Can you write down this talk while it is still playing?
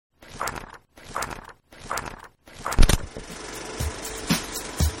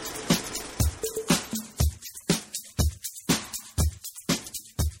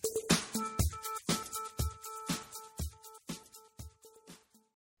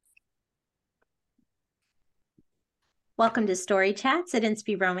Welcome to Story Chats at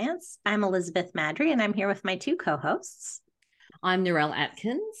Inspy Romance. I'm Elizabeth Madry, and I'm here with my two co-hosts. I'm Narelle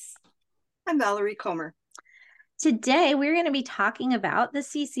Atkins. I'm Valerie Comer. Today, we're going to be talking about the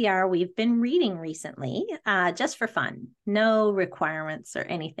CCR we've been reading recently, just for fun. No requirements or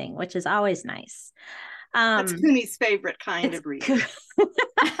anything, which is always nice. That's Cooney's favorite kind of reading.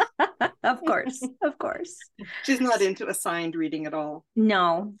 Of course. She's not into assigned reading at all.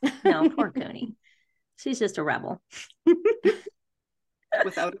 No, poor Cooney. She's just a rebel.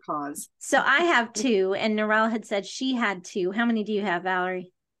 Without a cause. So I have two, and Narelle had said she had two. How many do you have,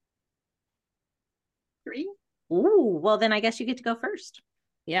 Valerie? 3. Ooh, well, then I guess you get to go first.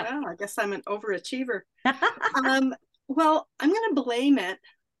 Yeah. Well, I guess I'm an overachiever. Well, I'm going to blame it.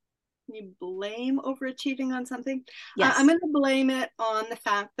 Can you blame overachieving on something? Yes. I'm going to blame it on the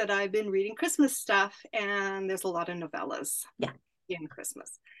fact that I've been reading Christmas stuff, and there's a lot of novellas in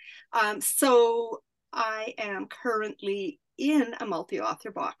Christmas. So I am currently in a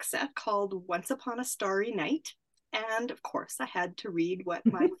multi-author box set called Once Upon a Starry Night. And of course, I had to read what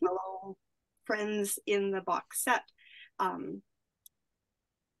my fellow friends in the box set,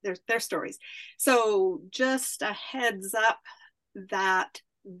 their stories. So just a heads up that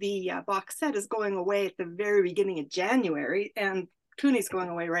the box set is going away at the very beginning of January, and Cooney's going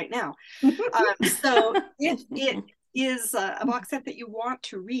away right now. So if it is a box set that you want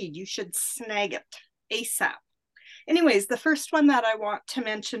to read, you should snag it ASAP. Anyways, the first one that I want to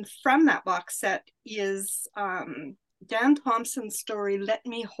mention from that box set is Jan Thompson's story, Let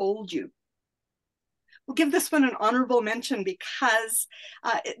Me Hold You. We'll give this one an honorable mention because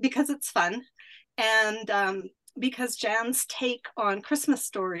it's fun, and because Jan's take on Christmas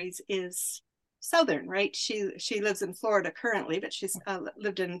stories is Southern, right? She lives in Florida currently, but she's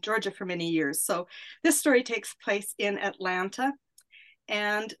lived in Georgia for many years. So this story takes place in Atlanta,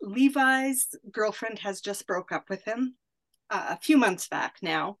 and Levi's girlfriend has just broke up with him a few months back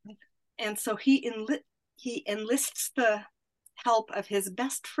now. And so he enlists the help of his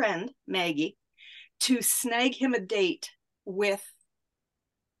best friend, Maggie, to snag him a date with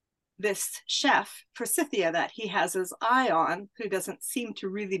this chef, Forsythia, that he has his eye on, who doesn't seem to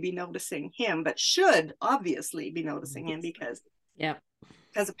really be noticing him, but should obviously be noticing him because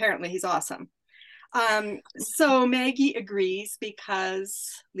apparently he's awesome. So Maggie agrees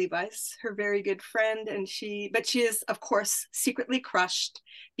because Levi's her very good friend, but she is of course secretly crushed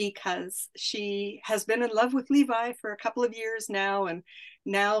because she has been in love with Levi for a couple of years now, and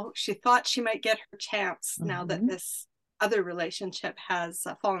now she thought she might get her chance now that this other relationship has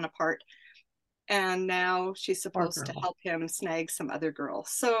fallen apart, and now she's supposed to help him snag some other girl.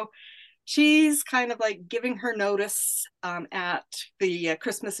 So she's kind of like giving her notice at the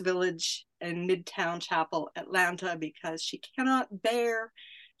Christmas Village in Midtown Chapel, Atlanta, because she cannot bear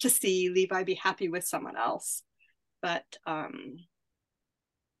to see Levi be happy with someone else. But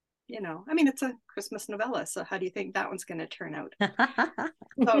it's a Christmas novella, so how do you think that one's going to turn out?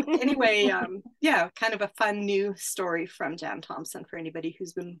 So anyway, kind of a fun new story from Jan Thompson for anybody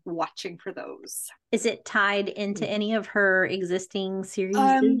who's been watching for those. Is it tied into any of her existing series?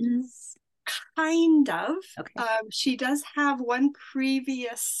 Kind of. Okay. She does have one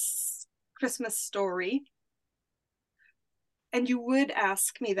previous Christmas story, and you would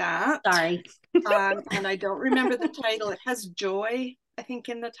ask me that. Sorry. And I don't remember the title. It has Joy, I think,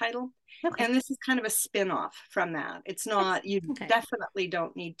 in the title. Okay. And this is kind of a spin-off from that. It's not, you definitely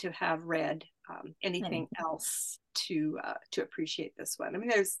don't need to have read anything else to appreciate this one. I mean,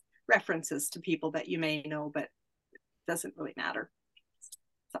 there's references to people that you may know, but it doesn't really matter.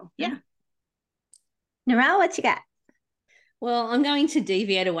 So, yeah. Narelle, what you got? Well, I'm going to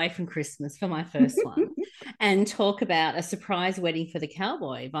deviate away from Christmas for my first one and talk about A Surprise Wedding for the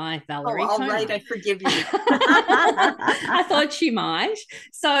Cowboy by Valerie Comer. All right, I forgive you. I thought you might.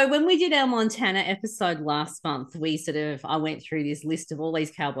 So when we did our Montana episode last month, I went through this list of all these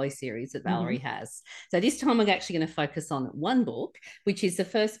cowboy series that Valerie has. So this time I'm actually going to focus on one book, which is the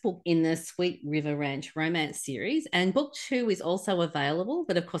first book in the Sweet River Ranch romance series. And book 2 is also available,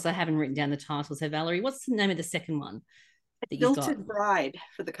 but of course I haven't written down the title. So Valerie, what's the name of the second one? Jilted Bride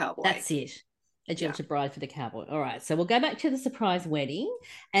for the Cowboy. That's it. A Jilted Bride for the Cowboy. All right. So we'll go back to The Surprise Wedding.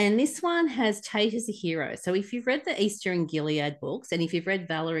 And this one has Tate as a hero. So if you've read the Easter and Gilead books, and if you've read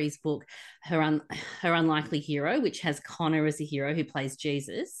Valerie's book, Her Unlikely Hero, which has Connor as a hero who plays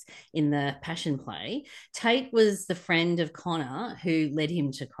Jesus in the Passion Play, Tate was the friend of Connor who led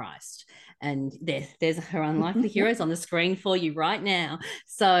him to Christ. And there's Her Unlikely Heroes on the screen for you right now.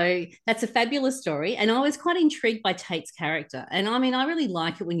 So that's a fabulous story. And I was quite intrigued by Tate's character. And I mean, I really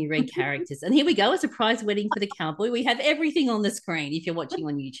like it when you read characters. And here we go, a surprise wedding for the cowboy. We have everything on the screen if you're watching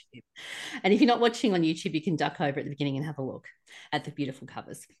on YouTube. And if you're not watching on YouTube, you can duck over at the beginning and have a look at the beautiful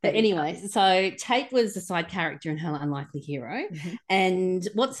covers. But anyway, so Tate was a side character in Her Unlikely Hero. Mm-hmm. And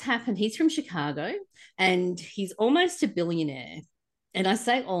what's happened, he's from Chicago and he's almost a billionaire. And I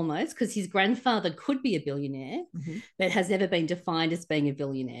say almost because his grandfather could be a billionaire, mm-hmm. but has never been defined as being a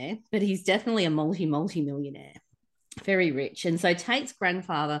billionaire. But he's definitely a multi-millionaire, very rich. And so Tate's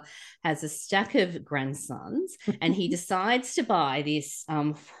grandfather has a stack of grandsons and he decides to buy this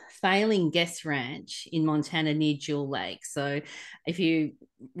failing guest ranch in Montana near Jewel Lake. So if you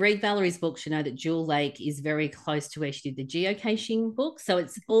read Valerie's books, you know that Jewel Lake is very close to where she did the geocaching book. So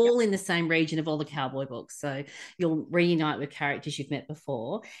it's all in the same region of all the cowboy books. So you'll reunite with characters you've met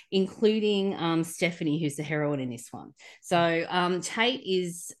before, including Stephanie, who's the heroine in this one. So Tate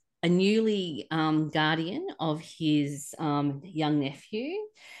is a newly guardian of his young nephew,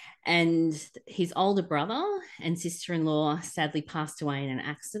 and his older brother and sister-in-law sadly passed away in an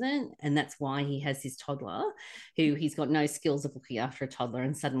accident, and that's why he has this toddler who he's got no skills of looking after a toddler,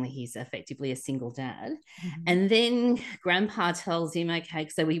 and suddenly he's effectively a single dad. Mm-hmm. And then grandpa tells him, okay,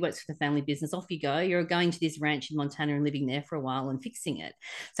 so he works for the family business, off you go, you're going to this ranch in Montana and living there for a while and fixing it.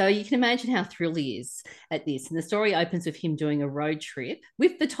 So you can imagine how thrilled he is at this, and the story opens with him doing a road trip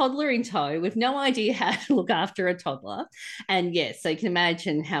with the toddler in tow with no idea how to look after a toddler. And yes, so you can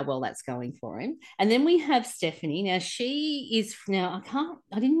imagine how well that's going for him. And then we have Stephanie. Now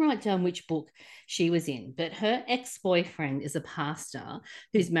I didn't write down which book she was in, but her ex-boyfriend is a pastor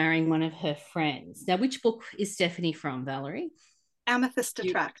who's marrying one of her friends. Now, which book is Stephanie from, Valerie? Amethyst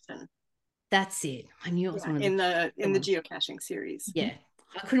Attraction. That's it. I knew it was one of the geocaching series. Yeah.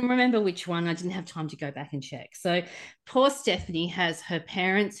 I couldn't remember which one. I didn't have time to go back and check. So poor Stephanie has her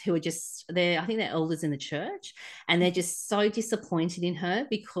parents who are just there. I think they're elders in the church, and they're just so disappointed in her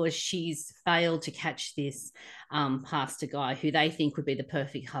because she's failed to catch this pastor guy who they think would be the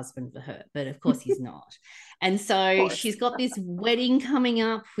perfect husband for her. But of course he's not. And so she's got this wedding coming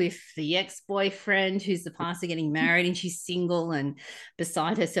up with the ex-boyfriend who's the pastor getting married, and she's single and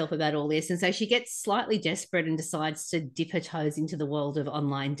beside herself about all this. And so she gets slightly desperate and decides to dip her toes into the world of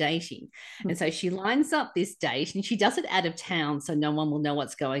online dating. And so she lines up this date, and she does it out of town so no one will know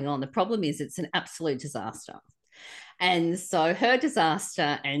what's going on. The problem is it's an absolute disaster. And so her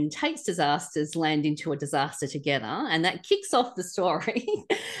disaster and Tate's disasters land into a disaster together, and that kicks off the story.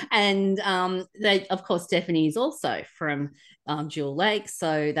 And of course, Stephanie is also from Jewel Lake,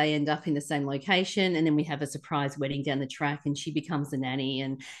 so they end up in the same location. And then we have a surprise wedding down the track, and she becomes a nanny,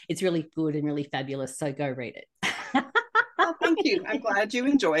 and it's really good and really fabulous. So go read it. Well, thank you. I'm glad you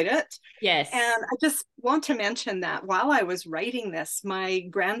enjoyed it. Yes. And I just want to mention that while I was writing this, my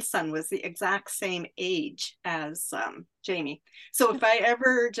grandson was the exact same age as Jamie. So if I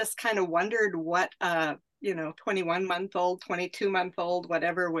ever just kind of wondered what 21-month-old, 22-month-old,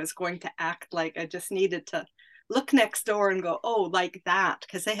 whatever was going to act like, I just needed to look next door and go, oh, like that,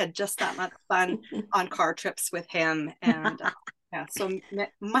 because they had just that much fun on car trips with him. And so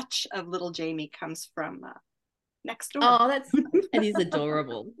much of little Jamie comes from next door. Oh, that is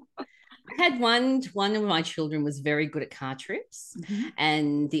adorable. I had one of my children was very good at car trips, mm-hmm.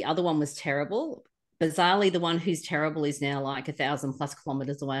 and the other one was terrible. Bizarrely, the one who's terrible is now like 1,000+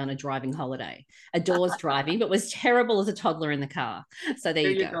 kilometers away on a driving holiday. Adores driving, but was terrible as a toddler in the car. So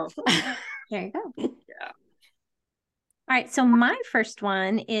there you go. There you go. Yeah. All right, so my first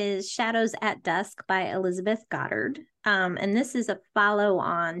one is Shadows at Dusk by Elizabeth Goddard. And this is a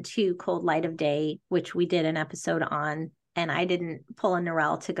follow-on to Cold Light of Day, which we did an episode on, and I didn't pull a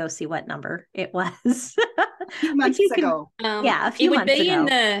Narelle to go see what number it was. A few months ago. A few months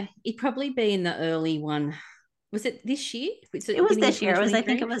ago. It'd probably be in the early one. Was it this year? It was this year. I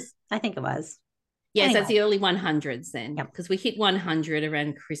think it was. Yes, anyway. That's the early 100s then, because we hit 100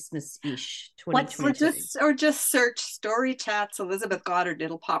 around Christmas-ish, 2022. Or just search Story Chats Elizabeth Goddard.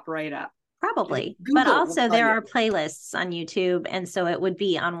 It'll pop right up. Probably. But also there are playlists on YouTube, and so it would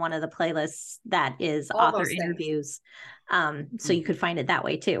be on one of the playlists that is all author interviews. So you could find it that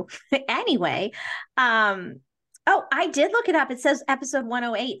way too. Anyway, I did look it up. It says episode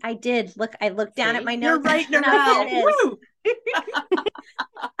 108. I looked down at my notes. You're right, Narelle.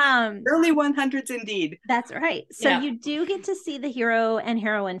 Early 100s indeed. That's right. So you do get to see the hero and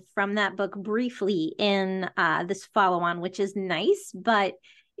heroine from that book briefly in this follow-on, which is nice. But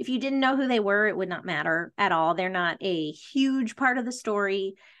if you didn't know who they were, it would not matter at all. They're not a huge part of the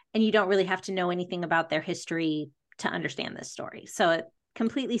story, and you don't really have to know anything about their history to understand this story. So it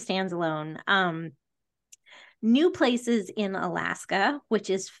completely stands alone. New places in Alaska,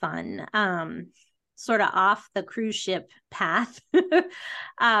 which is fun. sort of off the cruise ship path,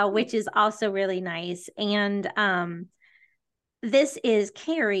 which is also really nice. And this is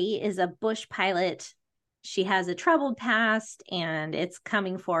Carrie is a bush pilot. She has a troubled past and it's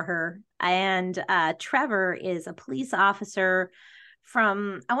coming for her. And Trevor is a police officer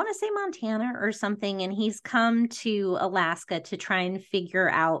from, I want to say Montana or something. And he's come to Alaska to try and figure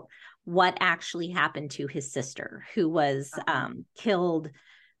out what actually happened to his sister, who was killed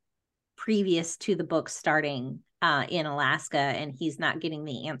previous to the book starting in Alaska. And he's not getting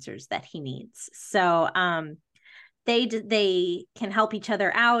the answers that he needs. So they can help each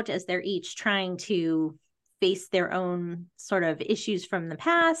other out as they're each trying to face their own sort of issues from the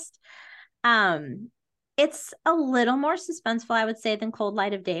past. It's a little more suspenseful, I would say, than Cold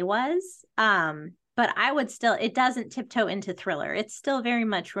Light of Day was. But I would still, it doesn't tiptoe into thriller. It's still very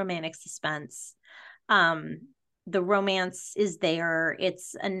much romantic suspense. The romance is there.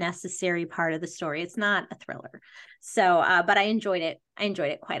 It's a necessary part of the story. It's not a thriller. So, but I enjoyed it. I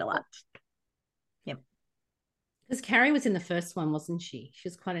enjoyed it quite a lot. Because Carrie was in the first one, wasn't she? She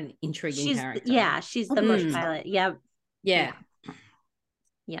was quite an intriguing character. Yeah, she's the bush pilot. Yep. Yeah.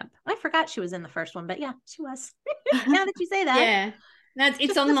 Yep. I forgot she was in the first one, but yeah, she was. Now that you say that. Yeah. No,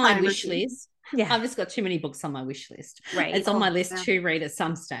 it's on my wish list. Yeah. I've just got too many books on my wish list. Right. It's on my list to read at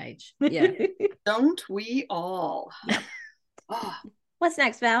some stage. Yeah. Don't we all? Yep. What's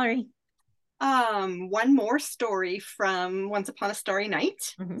next, Valerie? One more story from Once Upon a Starry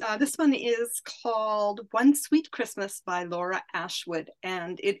Night. This one is called One Sweet Christmas by Laura Ashwood,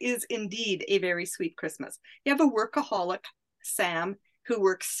 and it is indeed a very sweet Christmas. You have a workaholic, Sam, who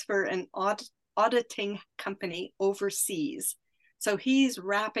works for an auditing company overseas. So he's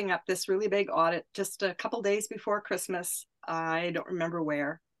wrapping up this really big audit just a couple days before Christmas. I don't remember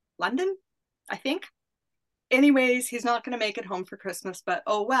where. London, I think. Anyways, he's not going to make it home for Christmas, but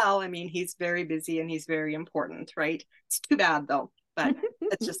oh well, I mean, he's very busy and he's very important, right? It's too bad though, but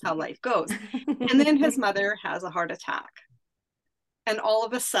that's just how life goes. And then his mother has a heart attack. And all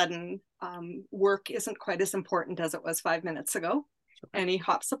of a sudden, work isn't quite as important as it was 5 minutes ago. And he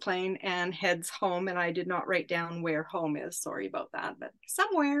hops a plane and heads home. And I did not write down where home is. Sorry about that, but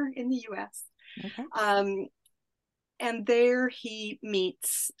somewhere in the US. Okay. And there he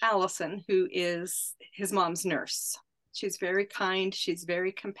meets Allison, who is his mom's nurse. She's very kind. She's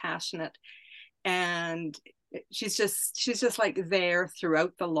very compassionate. And she's just like there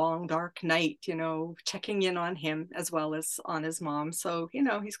throughout the long, dark night, you know, checking in on him as well as on his mom. So, you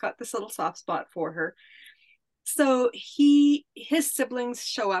know, he's got this little soft spot for her. So his siblings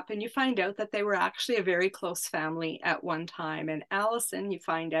show up and you find out that they were actually a very close family at one time. And Allison, you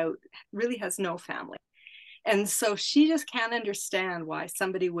find out, really has no family. And so she just can't understand why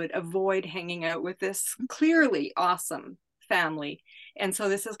somebody would avoid hanging out with this clearly awesome family. And so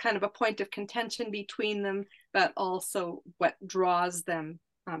this is kind of a point of contention between them, but also what draws them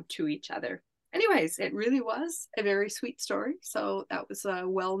to each other. Anyways, it really was a very sweet story. So that was a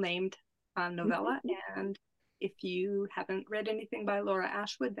well-named novella. And if you haven't read anything by Laura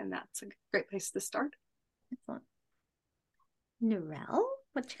Ashwood, then that's a great place to start. Excellent. Narelle,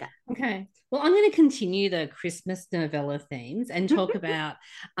 what you got? Okay. Well, I'm going to continue the Christmas novella themes and talk about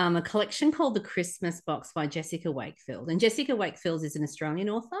a collection called The Christmas Box by Jessica Wakefield. And Jessica Wakefield is an Australian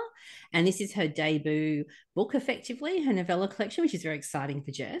author, and this is her debut book, effectively, her novella collection, which is very exciting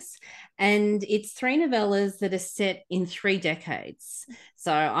for Jess. And it's 3 novellas that are set in 3 decades.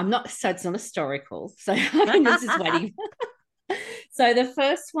 So it's not historical. So I'm just waiting. So the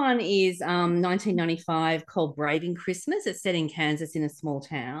first one is 1995 called Braving Christmas. It's set in Kansas in a small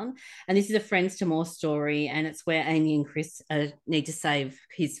town. And this is a Friends to More story. And it's where Amy and Chris need to save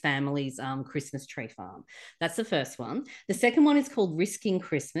his family's Christmas tree farm. That's the first one. The second one is called Risking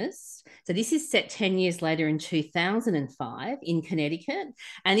Christmas. So this is set 10 years later in 2005 in Connecticut.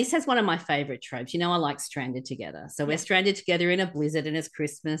 And this has one of my favorite tropes. You know, I like stranded together. So we're stranded together in a blizzard and it's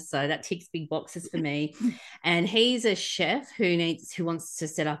Christmas. So that ticks big boxes for me. And he's a chef who wants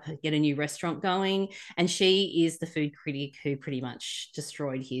to get a new restaurant going, and she is the food critic who pretty much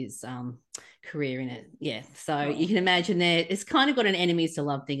destroyed his career in it. Yeah, so you can imagine there it's kind of got an enemies to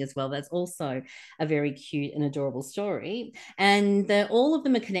love thing as well. That's also a very cute and adorable story, and all of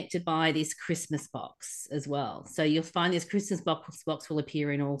them are connected by this Christmas box as well. So you'll find this Christmas box will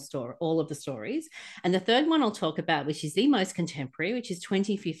appear in all of the stories. And the third one I'll talk about, which is the most contemporary, which is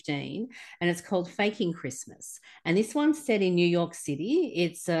 2015, and it's called Faking Christmas. And this one's set in New York City.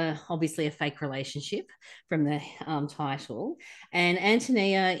 It's obviously a fake relationship from the title. And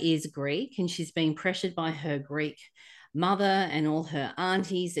Antonia is Greek, and she's being pressured by her Greek mother and all her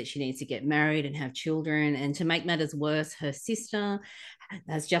aunties that she needs to get married and have children. And to make matters worse, her sister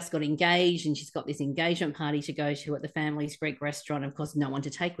has just got engaged, and she's got this engagement party to go to at the family's Greek restaurant. Of course, no one to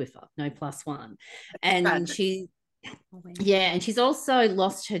take with her, no plus one. And and she's also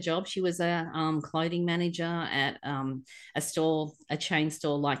lost her job. She was a clothing manager at a chain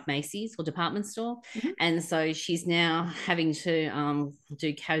store like Macy's or department store. And so she's now having to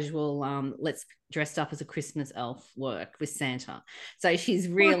do casual, let's dressed up as a Christmas elf work with Santa. So she's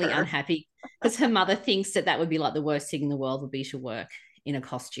really unhappy because her mother thinks that would be like the worst thing in the world would be to work in a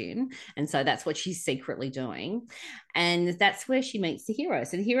costume. And so that's what she's secretly doing. And that's where she meets the hero.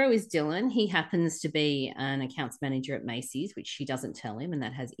 So the hero is Dylan. He happens to be an accounts manager at Macy's, which she doesn't tell him, and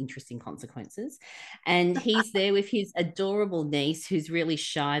that has interesting consequences. And he's there with his adorable niece, who's really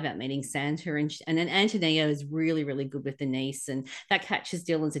shy about meeting Santa. And then Antonia is really, really good with the niece, and that catches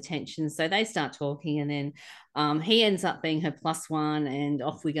Dylan's attention. So they start talking, and then he ends up being her plus one, and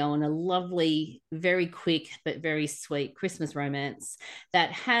off we go on a lovely, very quick but very sweet Christmas romance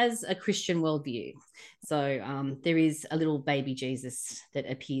that has a Christian worldview. So there is a little baby Jesus that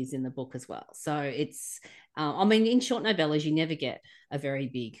appears in the book as well. So it's, I mean, in short novellas, you never get a very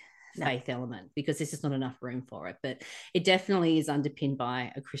big faith element because there's just not enough room for it, but it definitely is underpinned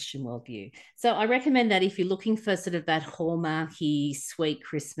by a Christian worldview. So I recommend that if you're looking for sort of that hallmarky, sweet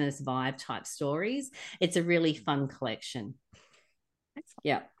Christmas vibe type stories, it's a really fun collection.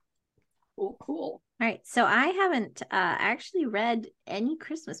 Yeah. Cool. All right. So I haven't actually read any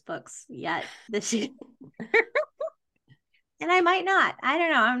Christmas books yet this year. And I might not. I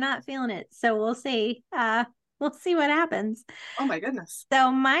don't know. I'm not feeling it. So we'll see. We'll see what happens. Oh my goodness.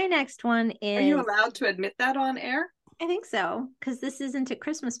 So my next one is... Are you allowed to admit that on air? I think so, because this isn't a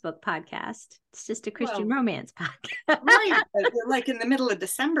Christmas book podcast. It's just a Christian romance podcast. Right. We're like in the middle of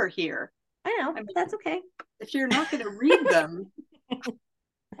December here. I know. But that's okay. If you're not going to read them...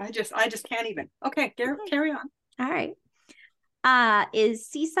 I just can't even. Okay, carry on. All right. Is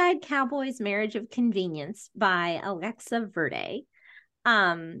Seaside Cowboy's Marriage of Convenience by Alexa Verde.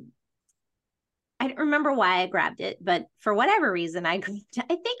 I don't remember why I grabbed it, but for whatever reason, I think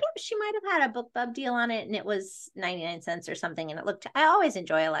she might have had a BookBub deal on it, and it was 99 cents or something. And I always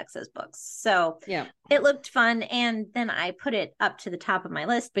enjoy Alexa's books. So it looked fun. And then I put it up to the top of my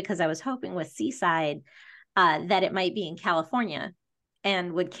list because I was hoping with Seaside that it might be in California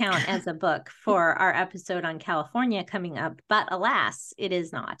and would count as a book for our episode on California coming up. But alas, it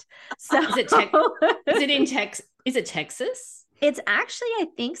is not. So is it in Texas? Is it Texas? It's actually, I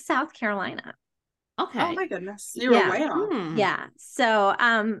think, South Carolina. Okay. Oh my goodness. You were way off. Yeah. So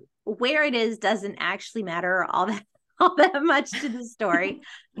where it is doesn't actually matter all that much to the story.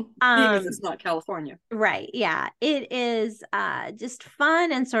 Because it's not California. Right. Yeah. It is just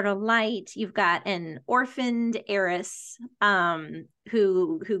fun and sort of light. You've got an orphaned heiress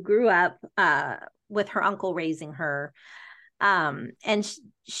who grew up with her uncle raising her. And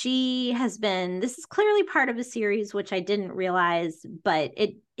she has been, this is clearly part of a series, which I didn't realize, but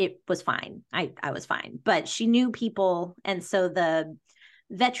it was fine. I was fine, but she knew people. And so the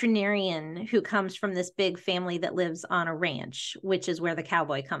veterinarian who comes from this big family that lives on a ranch, which is where the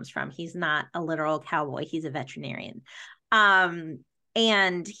cowboy comes from. He's not a literal cowboy. He's a veterinarian.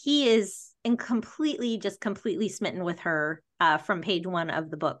 And he is completely smitten with her from page 1 of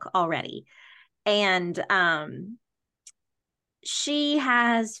the book already. And she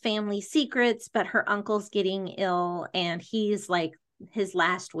has family secrets, but her uncle's getting ill, and he's like, his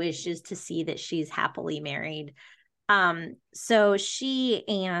last wish is to see that she's happily married. So she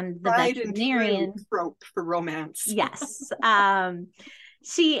and the veterinarian trope for romance. Yes.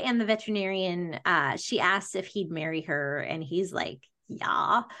 She and the veterinarian, she asks if he'd marry her, and he's like,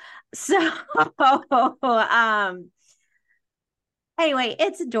 yeah. So anyway,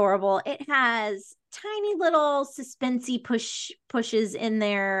 it's adorable. It has tiny little suspensey pushes in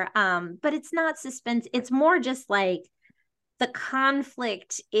there, but it's not suspense. It's more just like the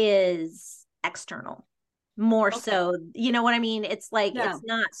conflict is external. More so, you know what I mean? It's like, it's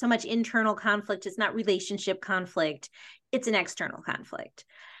not so much internal conflict. It's not relationship conflict. It's an external conflict.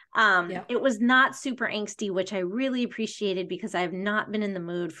 It was not super angsty, which I really appreciated because I have not been in the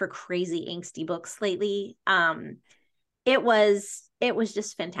mood for crazy angsty books lately. It was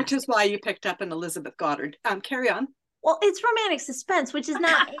just fantastic. Which is why you picked up an Elizabeth Goddard. Carry on. Well, it's romantic suspense, which is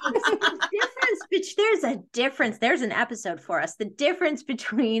not angst. There's a difference. There's an episode for us. The difference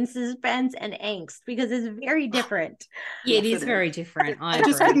between suspense and angst, because it's very different. Yeah, it is very different. I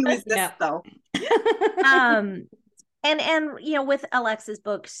just couldn't resist though. And you know, with Alexa's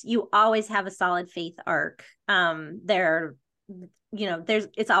books, you always have a solid faith arc. It's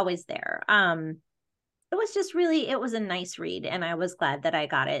always there. It was a nice read, and I was glad that I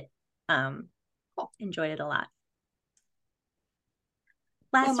got it. Enjoyed it a lot.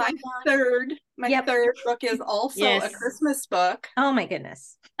 Last my one. third book is also a Christmas book. Oh my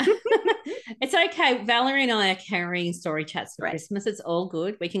goodness. It's okay. Valerie and I are carrying story chats for Christmas. It's all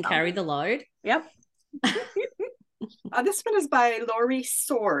good. We can carry the load. Yep. This one is by Laurie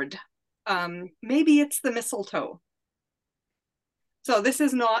Sord. Maybe it's the Mistletoe. So this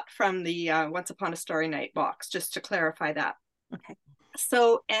is not from the Once Upon a Starry Night box, just to clarify that. Okay.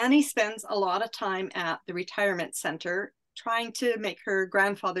 So Annie spends a lot of time at the retirement center trying to make her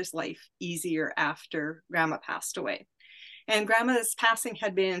grandfather's life easier after Grandma passed away. And Grandma's passing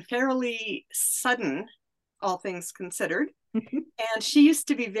had been fairly sudden, all things considered. And she used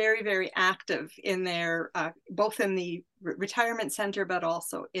to be very, very active in there, both in the retirement center, but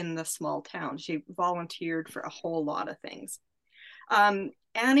also in the small town. She volunteered for a whole lot of things.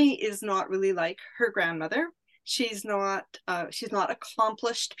 Annie is not really like her grandmother. She's not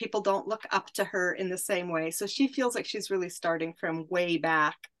accomplished. People don't look up to her in the same way. So she feels like she's really starting from way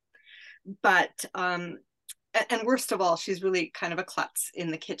back. But, and worst of all, she's really kind of a klutz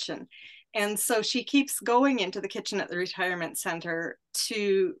in the kitchen. And so she keeps going into the kitchen at the retirement center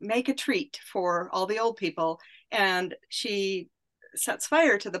to make a treat for all the old people. And she sets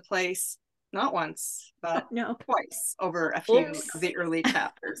fire to the place, not once, but twice over a few of the early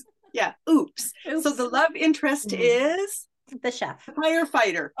chapters. Yeah, oops. So the love interest is the chef, the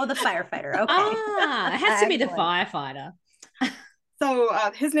firefighter. Oh, the firefighter. Okay. It has to be the firefighter. So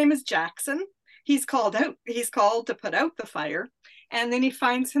his name is Jackson. He's called to put out the fire. And then he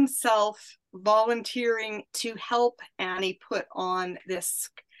finds himself volunteering to help Annie put on this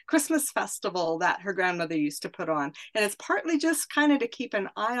Christmas festival that her grandmother used to put on. And it's partly just kind of to keep an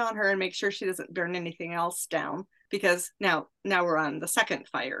eye on her and make sure she doesn't burn anything else down, because now we're on the second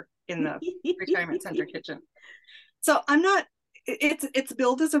fire in the retirement center kitchen. So it's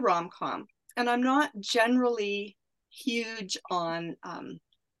billed as a rom-com, and I'm not generally huge on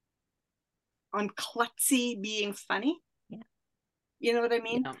klutzy being funny. Yeah. You know what I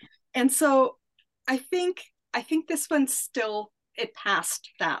mean? Yeah. And so I think this one still, it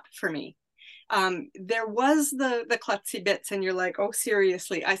passed that for me. There was the klutzy bits, and you're like, oh,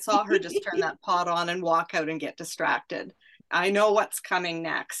 seriously, I saw her just turn that pot on and walk out and get distracted. I know what's coming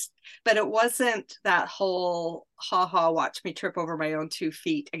next. But it wasn't that whole watch me trip over my own 2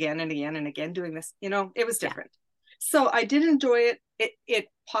 feet again and again and again doing this. It was different. So I did enjoy it. It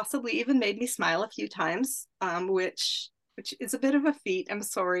possibly even made me smile a few times, which is a bit of a feat. I'm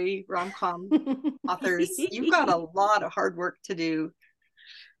sorry, rom-com authors. You've got a lot of hard work to do,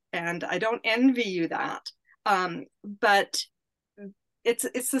 and I don't envy you that. But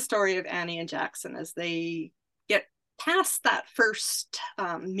it's the story of Annie and Jackson as they get past that first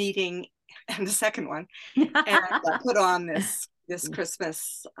meeting and the second one, and put on this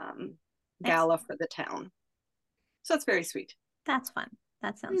Christmas gala for the town. So it's very sweet. That's fun.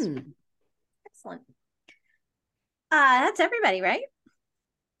 That sounds fun. Excellent. That's everybody, right?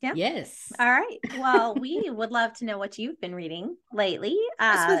 Yeah. Yes. All right. Well, we would love to know what you've been reading lately.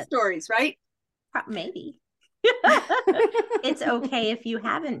 Christmas stories, right? Maybe. It's okay if you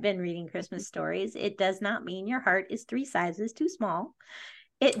haven't been reading Christmas stories. It does not mean your heart is 3 sizes too small.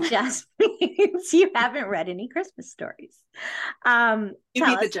 It just means you haven't read any Christmas stories. You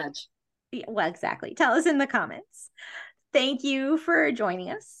be the judge. Well, exactly. Tell us in the comments. Thank you for joining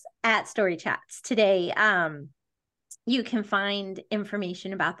us at Story Chats today. You can find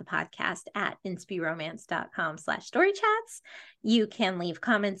information about the podcast at inspiromance.com/storychats. You can leave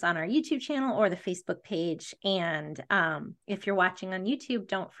comments on our YouTube channel or the Facebook page. And if you're watching on YouTube,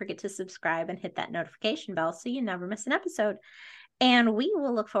 don't forget to subscribe and hit that notification bell so you never miss an episode. And we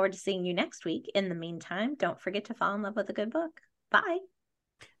will look forward to seeing you next week. In the meantime, don't forget to fall in love with a good book. Bye.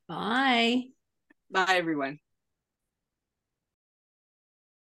 Bye. Bye, everyone.